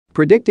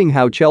Predicting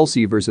how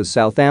Chelsea vs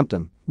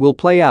Southampton will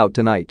play out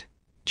tonight.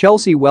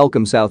 Chelsea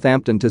welcome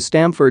Southampton to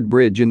Stamford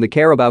Bridge in the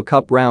Carabao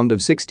Cup round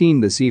of 16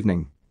 this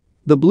evening.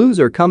 The Blues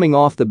are coming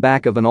off the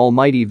back of an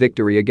almighty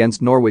victory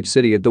against Norwich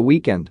City at the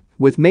weekend,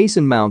 with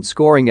Mason Mount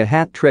scoring a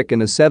hat-trick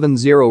in a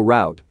 7-0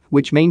 rout,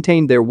 which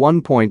maintained their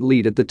one-point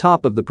lead at the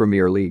top of the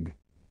Premier League.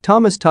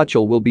 Thomas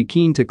Tuchel will be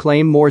keen to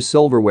claim more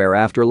silverware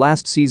after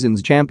last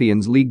season's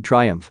Champions League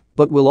triumph,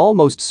 but will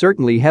almost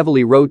certainly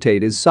heavily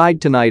rotate his side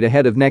tonight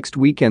ahead of next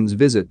weekend's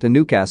visit to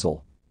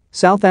Newcastle.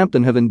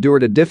 Southampton have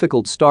endured a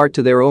difficult start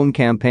to their own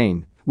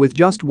campaign, with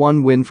just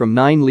one win from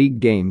 9 league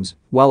games,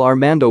 while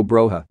Armando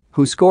Broja,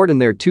 who scored in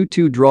their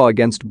 2-2 draw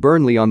against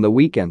Burnley on the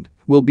weekend,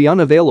 will be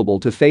unavailable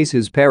to face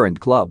his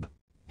parent club.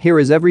 Here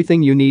is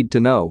everything you need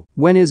to know: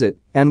 when is it,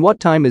 and what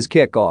time is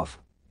kick-off?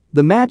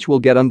 The match will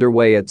get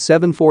underway at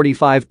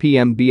 7:45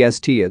 p.m.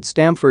 BST at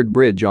Stamford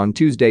Bridge on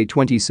Tuesday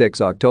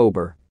 26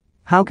 October.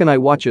 How can I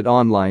watch it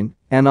online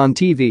and on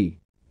TV?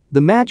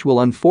 The match will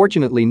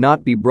unfortunately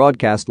not be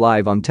broadcast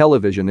live on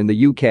television in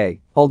the UK,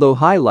 although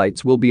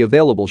highlights will be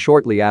available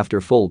shortly after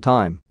full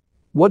time.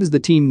 What is the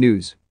team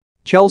news?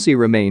 Chelsea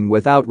remain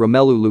without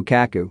Romelu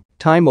Lukaku,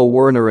 Timo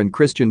Werner and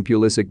Christian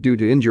Pulisic due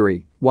to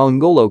injury, while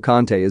N'Golo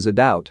Kanté is a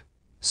doubt.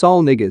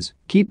 Saul Niguez,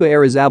 Kepa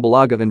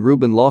Arrizabalaga and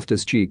Ruben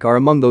Loftus-Cheek are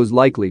among those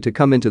likely to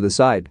come into the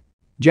side.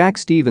 Jack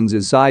Stevens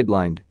is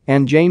sidelined,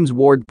 and James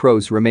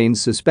Ward-Prowse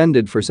remains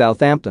suspended for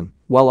Southampton,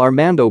 while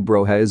Armando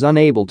Broja is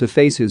unable to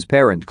face his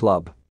parent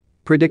club.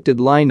 Predicted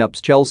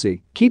lineups: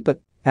 Chelsea, Kepa,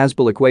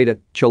 Azpilicueta,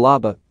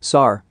 Chalobah,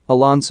 Sarr,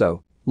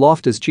 Alonso,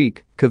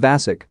 Loftus-Cheek,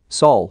 Kovacic,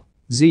 Saul,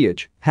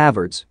 Ziyech,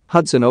 Havertz,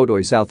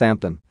 Hudson-Odoi.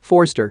 Southampton: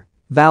 Forster,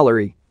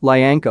 Valery,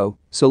 Lyanco,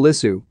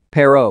 Salisu,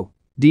 Perraud,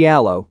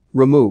 Diallo,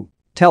 Ramu,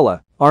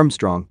 Tella,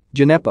 Armstrong,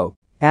 Gineppo,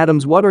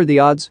 Adams. What are the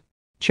odds?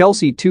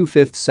 Chelsea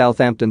 2/5,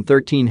 Southampton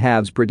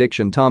 13/2.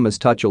 Prediction: Thomas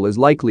Tuchel is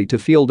likely to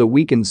field a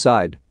weakened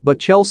side, but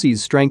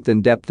Chelsea's strength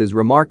and depth is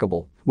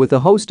remarkable, with a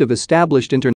host of established international